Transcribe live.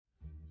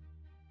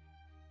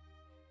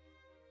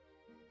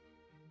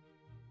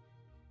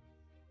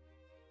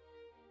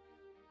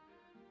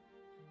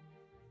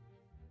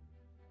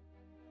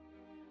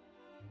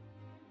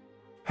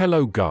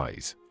Hello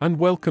guys, and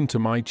welcome to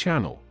my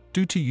channel.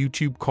 Due to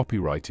YouTube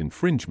copyright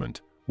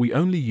infringement, we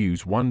only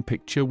use one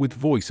picture with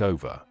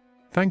voiceover.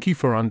 Thank you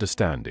for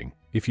understanding.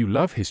 If you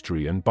love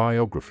history and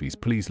biographies,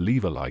 please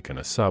leave a like and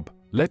a sub.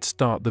 Let's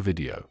start the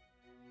video.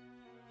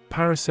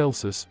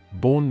 Paracelsus,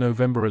 born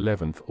November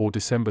 11th or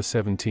December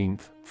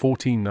 17th,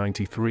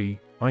 1493,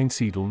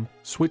 Einsiedeln,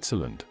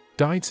 Switzerland.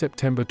 Died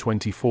September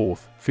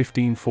 24th,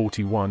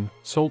 1541,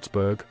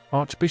 Salzburg,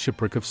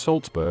 Archbishopric of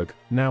Salzburg,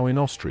 now in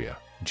Austria.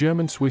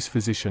 German-Swiss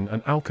physician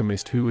and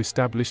alchemist who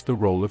established the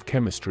role of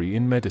chemistry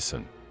in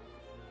medicine.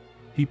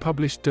 He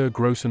published Der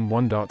großen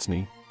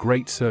Wundarzt,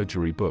 Great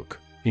Surgery book,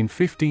 in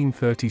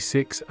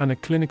 1536 and a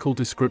clinical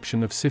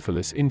description of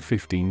syphilis in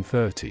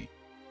 1530.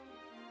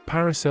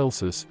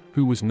 Paracelsus,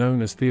 who was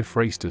known as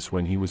Theophrastus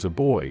when he was a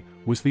boy,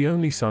 was the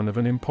only son of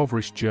an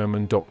impoverished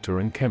German doctor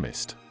and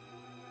chemist.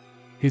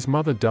 His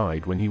mother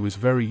died when he was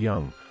very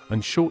young,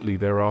 and shortly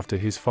thereafter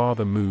his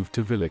father moved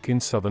to Villach in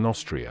southern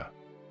Austria.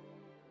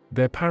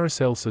 There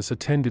Paracelsus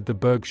attended the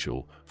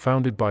Bergschule,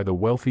 founded by the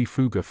wealthy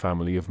Fugger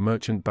family of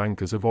merchant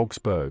bankers of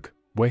Augsburg,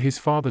 where his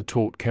father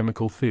taught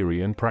chemical theory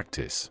and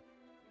practice.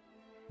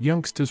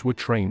 Youngsters were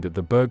trained at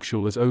the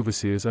Bergschule as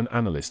overseers and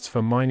analysts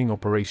for mining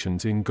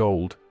operations in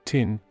gold,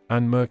 tin,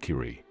 and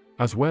mercury,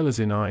 as well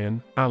as in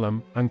iron,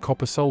 alum, and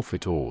copper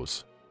sulfate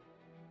ores.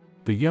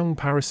 The young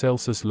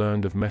Paracelsus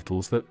learned of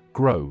metals that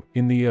grow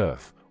in the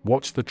earth,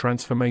 watched the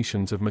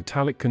transformations of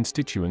metallic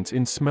constituents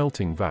in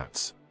smelting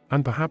vats,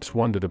 and perhaps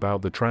wondered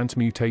about the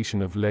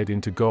transmutation of lead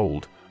into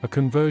gold, a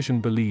conversion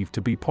believed to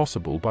be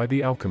possible by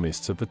the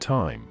alchemists of the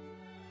time.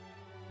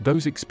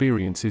 Those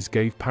experiences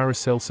gave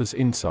Paracelsus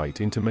insight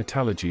into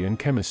metallurgy and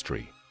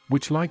chemistry,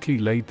 which likely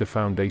laid the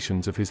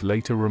foundations of his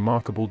later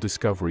remarkable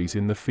discoveries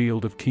in the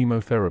field of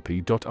chemotherapy.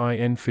 In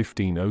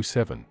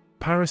 1507,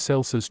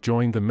 Paracelsus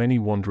joined the many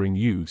wandering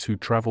youths who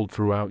traveled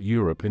throughout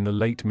Europe in the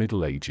late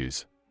Middle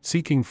Ages,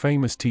 seeking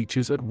famous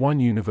teachers at one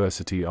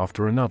university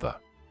after another.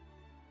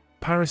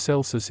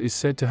 Paracelsus is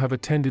said to have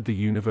attended the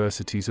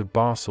universities of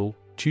Basel,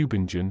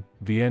 Tübingen,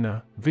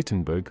 Vienna,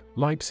 Wittenberg,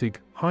 Leipzig,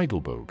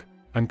 Heidelberg,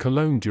 and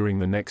Cologne during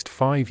the next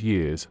 5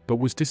 years, but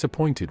was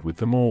disappointed with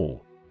them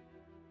all.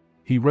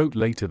 He wrote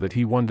later that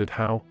he wondered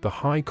how the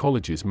high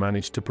colleges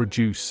managed to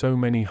produce so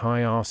many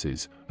high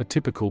asses, a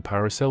typical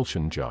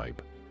Paracelsian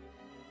jibe.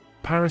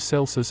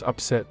 Paracelsus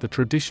upset the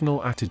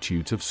traditional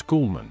attitudes of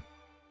schoolmen.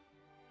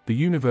 The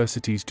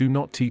universities do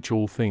not teach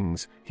all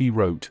things, he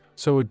wrote,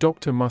 so a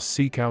doctor must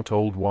seek out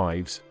old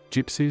wives,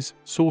 gypsies,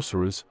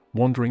 sorcerers,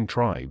 wandering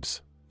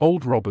tribes,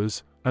 old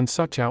robbers, and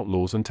such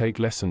outlaws and take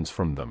lessons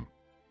from them.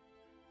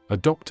 A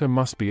doctor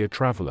must be a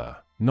traveler,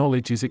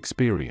 knowledge is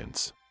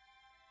experience.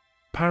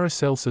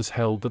 Paracelsus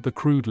held that the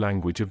crude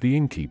language of the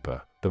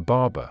innkeeper, the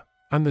barber,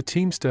 and the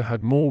teamster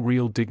had more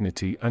real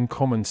dignity and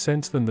common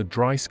sense than the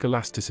dry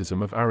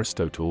scholasticism of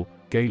Aristotle,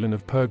 Galen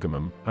of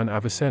Pergamum, and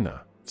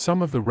Avicenna,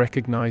 some of the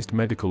recognized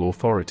medical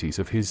authorities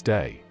of his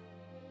day.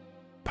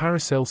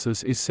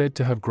 Paracelsus is said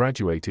to have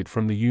graduated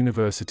from the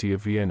University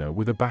of Vienna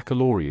with a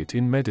baccalaureate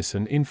in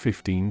medicine in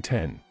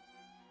 1510.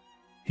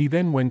 He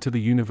then went to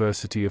the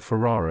University of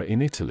Ferrara in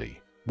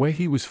Italy, where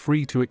he was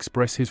free to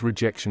express his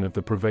rejection of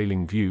the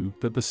prevailing view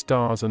that the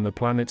stars and the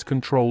planets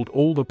controlled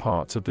all the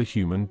parts of the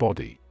human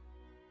body.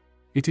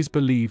 It is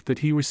believed that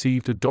he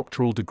received a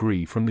doctoral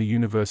degree from the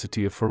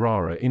University of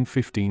Ferrara in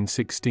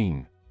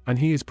 1516. And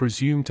he is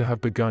presumed to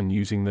have begun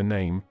using the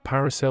name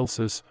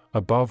Paracelsus,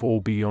 above or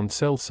beyond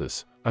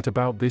Celsus, at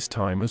about this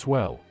time as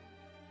well.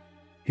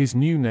 His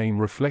new name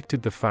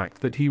reflected the fact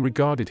that he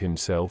regarded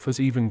himself as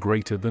even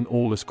greater than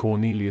Aulus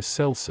Cornelius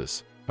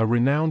Celsus, a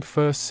renowned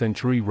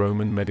 1st-century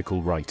Roman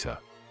medical writer.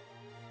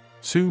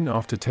 Soon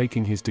after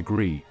taking his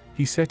degree,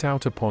 he set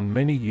out upon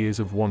many years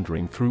of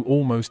wandering through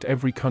almost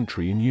every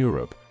country in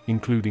Europe,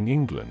 including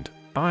England,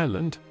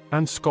 Ireland,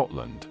 and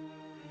Scotland.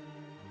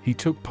 He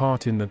took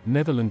part in the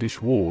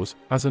Netherlandish Wars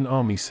as an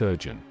army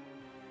surgeon.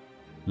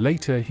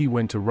 Later he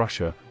went to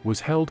Russia, was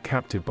held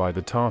captive by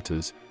the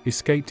Tatars,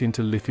 escaped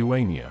into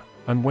Lithuania,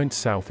 and went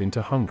south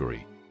into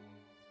Hungary.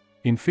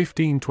 In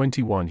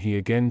 1521 he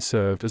again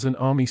served as an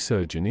army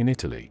surgeon in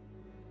Italy.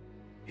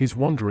 His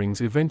wanderings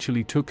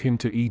eventually took him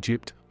to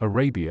Egypt,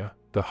 Arabia,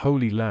 the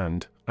Holy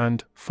Land,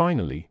 and,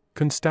 finally,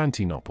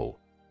 Constantinople.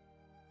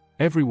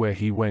 Everywhere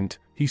he went,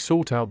 he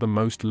sought out the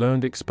most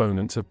learned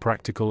exponents of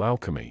practical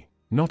alchemy,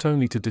 not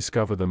only to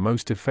discover the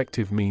most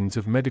effective means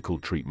of medical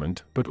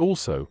treatment, but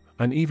also,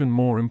 and even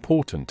more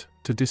important,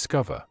 to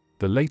discover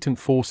the latent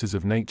forces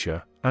of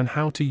nature and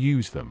how to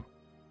use them.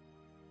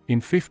 In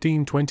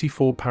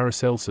 1524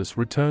 Paracelsus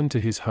returned to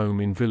his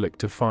home in Villach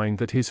to find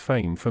that his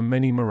fame for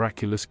many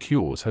miraculous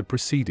cures had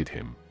preceded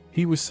him.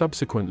 He was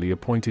subsequently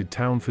appointed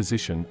town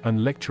physician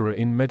and lecturer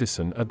in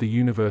medicine at the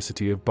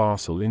University of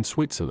Basel in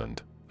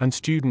Switzerland, and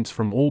students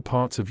from all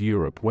parts of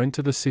Europe went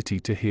to the city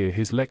to hear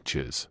his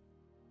lectures.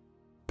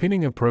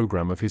 Pinning a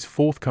program of his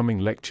forthcoming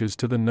lectures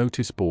to the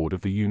notice board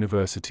of the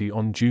university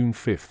on June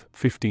 5,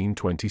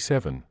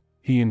 1527,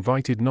 he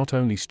invited not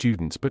only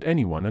students but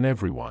anyone and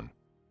everyone.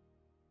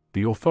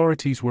 The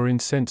authorities were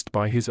incensed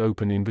by his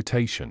open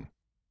invitation.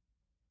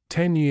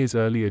 10 years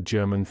earlier,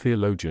 German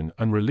theologian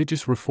and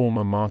religious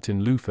reformer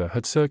Martin Luther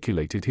had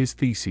circulated his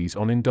theses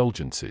on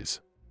indulgences.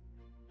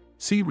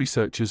 See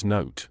researchers'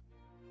 note.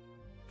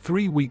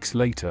 3 weeks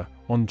later,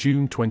 on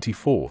June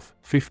 24,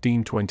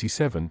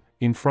 1527,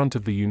 in front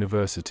of the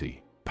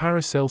university,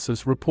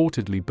 Paracelsus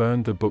reportedly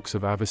burned the books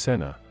of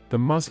Avicenna, the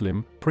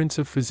Muslim prince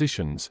of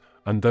physicians,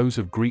 and those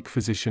of Greek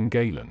physician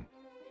Galen.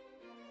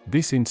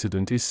 This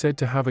incident is said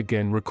to have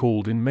again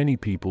recalled in many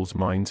people's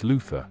minds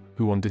Luther,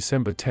 who on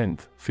December 10,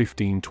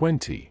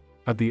 1520,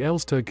 at the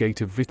Elster Gate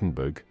of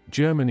Wittenberg,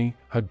 Germany,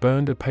 had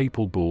burned a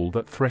papal bull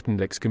that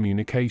threatened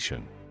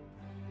excommunication.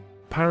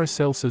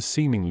 Paracelsus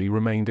seemingly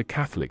remained a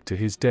Catholic to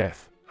his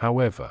death.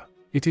 However,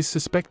 it is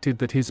suspected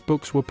that his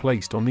books were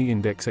placed on the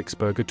Index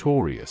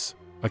Expurgatorius,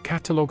 a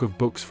catalogue of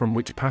books from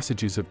which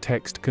passages of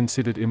text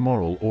considered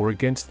immoral or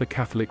against the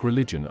Catholic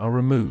religion are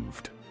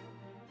removed.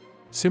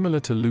 Similar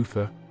to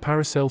Luther,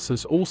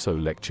 Paracelsus also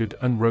lectured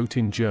and wrote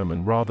in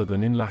German rather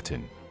than in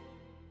Latin.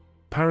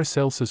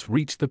 Paracelsus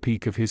reached the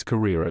peak of his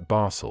career at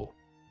Basel.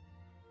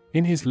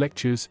 In his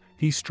lectures,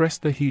 he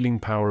stressed the healing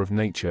power of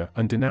nature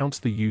and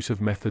denounced the use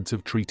of methods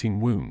of treating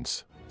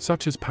wounds,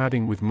 such as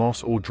padding with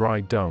moss or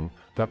dried dung,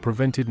 that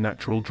prevented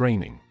natural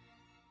draining.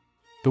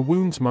 The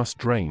wounds must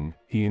drain,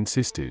 he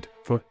insisted,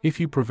 for if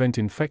you prevent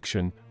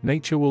infection,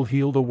 nature will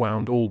heal the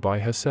wound all by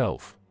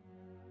herself.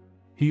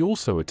 He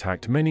also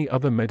attacked many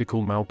other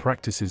medical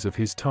malpractices of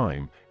his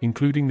time,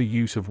 including the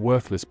use of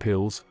worthless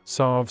pills,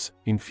 salves,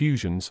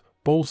 infusions,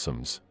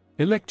 balsams,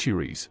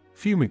 electuaries,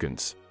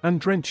 fumigants,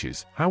 and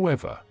drenches.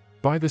 However,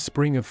 by the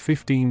spring of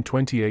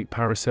 1528,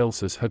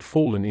 Paracelsus had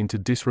fallen into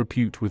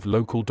disrepute with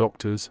local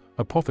doctors,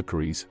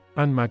 apothecaries,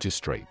 and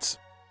magistrates.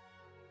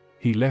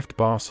 He left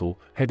Basel,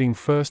 heading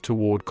first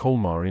toward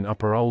Colmar in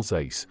Upper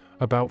Alsace,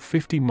 about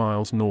 50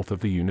 miles north of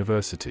the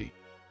university.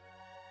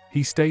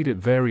 He stayed at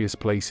various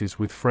places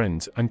with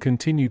friends and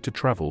continued to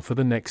travel for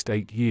the next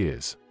 8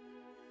 years.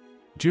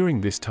 During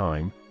this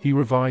time, he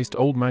revised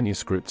old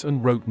manuscripts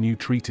and wrote new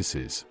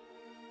treatises.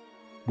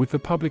 With the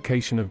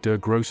publication of Der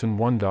großen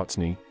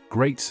Wundarzt,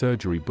 Great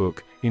Surgery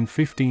book, in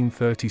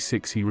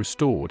 1536, he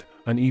restored,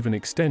 and even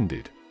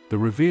extended, the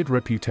revered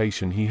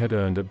reputation he had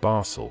earned at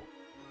Basel.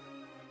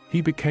 He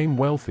became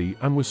wealthy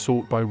and was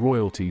sought by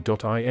royalty.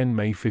 In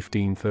May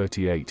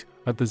 1538,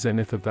 at the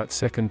zenith of that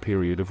second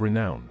period of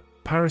renown,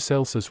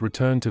 Paracelsus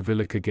returned to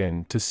Villach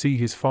again to see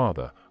his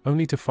father,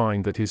 only to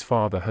find that his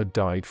father had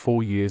died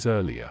 4 years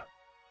earlier.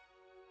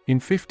 In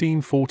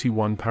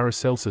 1541,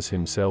 Paracelsus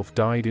himself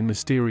died in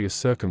mysterious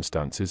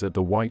circumstances at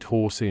the White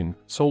Horse Inn,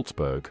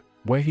 Salzburg,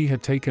 where he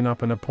had taken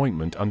up an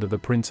appointment under the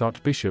Prince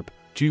Archbishop,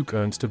 Duke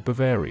Ernst of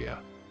Bavaria.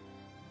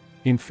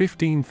 In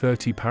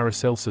 1530,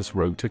 Paracelsus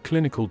wrote a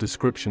clinical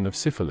description of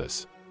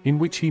syphilis, in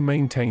which he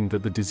maintained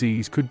that the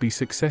disease could be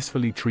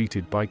successfully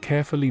treated by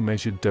carefully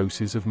measured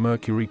doses of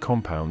mercury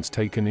compounds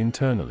taken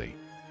internally.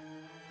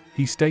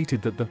 He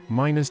stated that the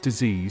miner's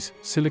disease,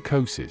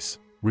 silicosis,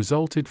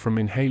 resulted from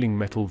inhaling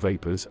metal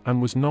vapors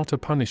and was not a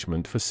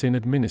punishment for sin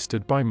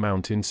administered by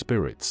mountain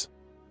spirits.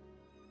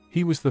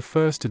 He was the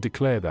first to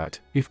declare that,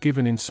 if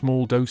given in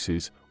small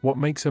doses, what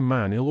makes a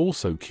man ill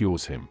also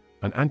cures him,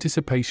 an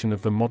anticipation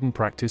of the modern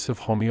practice of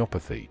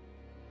homeopathy.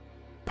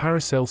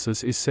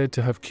 Paracelsus is said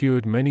to have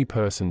cured many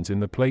persons in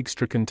the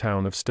plague-stricken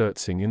town of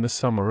Sturzing in the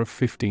summer of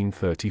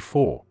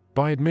 1534,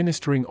 by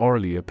administering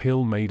orally a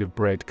pill made of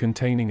bread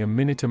containing a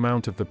minute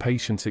amount of the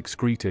patient's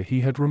excreta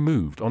he had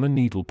removed on a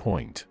needle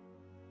point.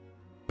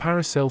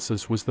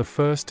 Paracelsus was the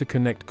first to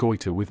connect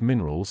goiter with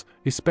minerals,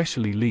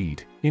 especially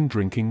lead, in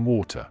drinking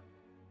water.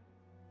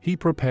 He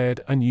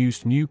prepared and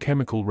used new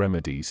chemical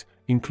remedies,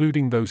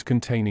 including those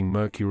containing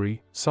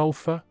mercury,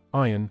 sulfur,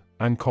 iron,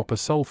 and copper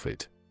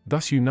sulfate,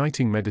 thus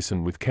uniting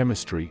medicine with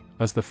chemistry,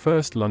 as the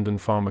first London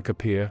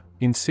Pharmacopoeia,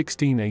 in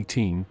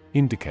 1618,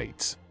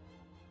 indicates.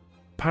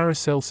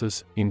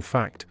 Paracelsus, in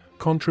fact,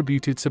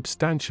 contributed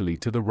substantially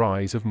to the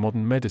rise of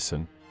modern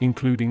medicine,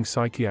 including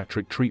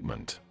psychiatric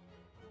treatment.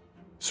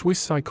 Swiss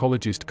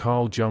psychologist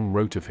Carl Jung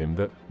wrote of him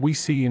that, "We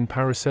see in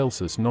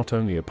Paracelsus not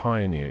only a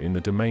pioneer in the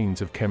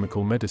domains of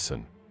chemical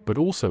medicine, but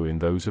also in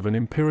those of an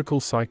empirical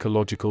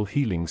psychological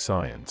healing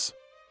science."